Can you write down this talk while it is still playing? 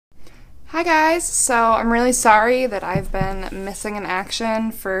Hi guys, so I'm really sorry that I've been missing in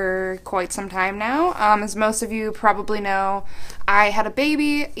action for quite some time now. As most of you probably know, I had a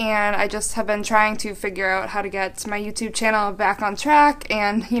baby and I just have been trying to figure out how to get my YouTube channel back on track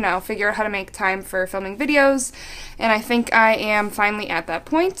and, figure out how to make time for filming videos, and I think I am finally at that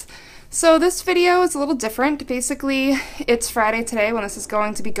point. So this video is a little different. Basically, it's Friday today when this is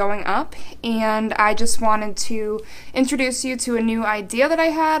going to be going up, and I just wanted to introduce you to a new idea that I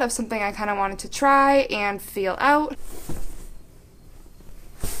had of something I kind of wanted to try and feel out.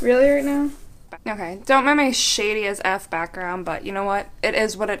 Really right now? Okay, don't mind my shady as F background, but you know what? It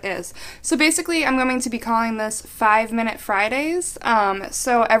is what it is. So basically, I'm going to be calling this 5-Minute Fridays.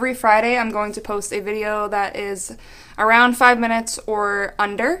 So every Friday, I'm going to post a video that is around 5 minutes or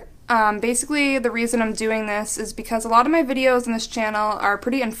under. Basically, the reason I'm doing this is because a lot of my videos on this channel are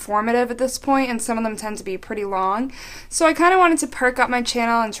pretty informative at this point, and some of them tend to be pretty long. So I kind of wanted to perk up my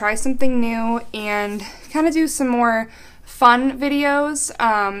channel and try something new and kind of do some more fun videos,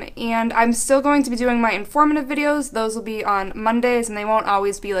 and I'm still going to be doing my informative videos. Those will be on Mondays, and they won't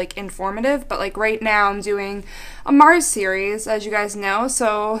always be like informative, but like right now I'm doing a Mars series, as you guys know.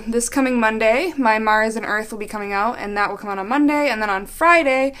 So this coming Monday, my Mars and Earth will be coming out, and that will come out on Monday, and then on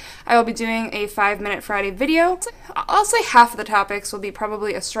Friday I will be doing a 5-Minute Friday video. I'll say half of the topics will be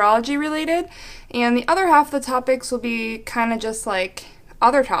probably astrology related, and the other half of the topics will be kind of just like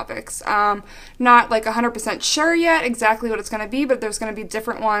other topics. Not like 100% sure yet exactly what it's going to be, but there's going to be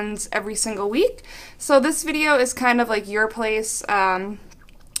different ones every single week. So this video is kind of like your place.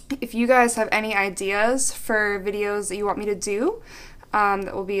 If you guys have any ideas for videos that you want me to do,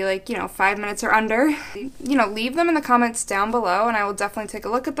 that will be like, 5 minutes or under, leave them in the comments down below and I will definitely take a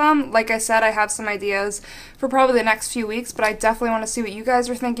look at them. Like I said, I have some ideas for probably the next few weeks, but I definitely want to see what you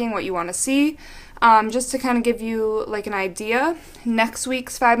guys are thinking, what you want to see. Just to kind of give you like an idea, next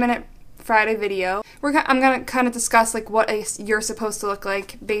week's 5-Minute Friday video, I'm going to kind of discuss like what you're supposed to look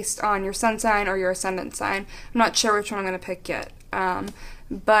like based on your sun sign or your ascendant sign. I'm not sure which one I'm going to pick yet.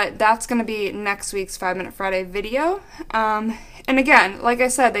 But that's going to be next week's 5-Minute Friday video. And again, like I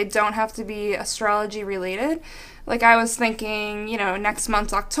said, they don't have to be astrology related. Like I was thinking, next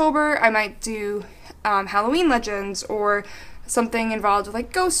month, October, I might do Halloween legends or something involved with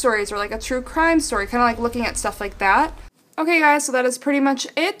like ghost stories or like a true crime story, kind of like looking at stuff like that. Okay guys, so that is pretty much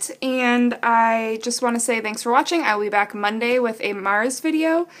it, and I just want to say thanks for watching. I will be back Monday with a Mars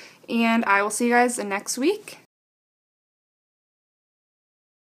video, and I will see you guys next week.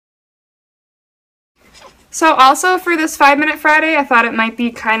 So also for this 5-Minute Friday, I thought it might be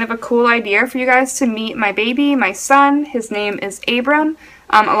kind of a cool idea for you guys to meet my baby, my son. His name is Abram.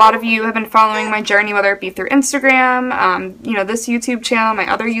 A lot of you have been following my journey, whether it be through Instagram, this YouTube channel, my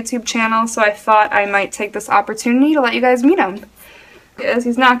other YouTube channel, so I thought I might take this opportunity to let you guys meet him.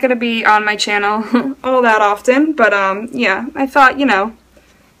 He's not going to be on my channel all that often, but yeah, I thought,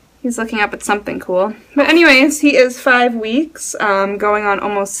 he's looking up at something cool. But anyways, he is 5 weeks, going on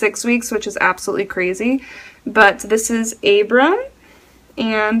almost 6 weeks, which is absolutely crazy. But this is Abram,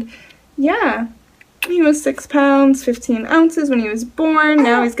 and yeah, he was 6 pounds, 15 ounces when he was born.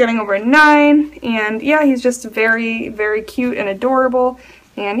 Now he's getting over 9, and yeah, he's just very, very cute and adorable.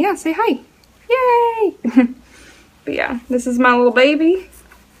 And yeah, say hi. Yay! But yeah, this is my little baby.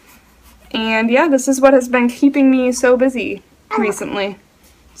 And yeah, this is what has been keeping me so busy recently.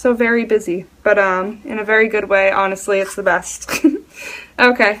 So very busy, but in a very good way. Honestly, it's the best.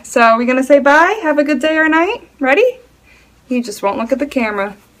 Okay, so we're gonna say bye. Have a good day or night. Ready? He just won't look at the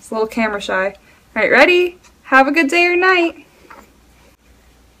camera. He's a little camera shy. All right, ready? Have a good day or night.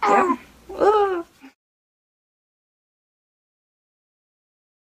 Yeah.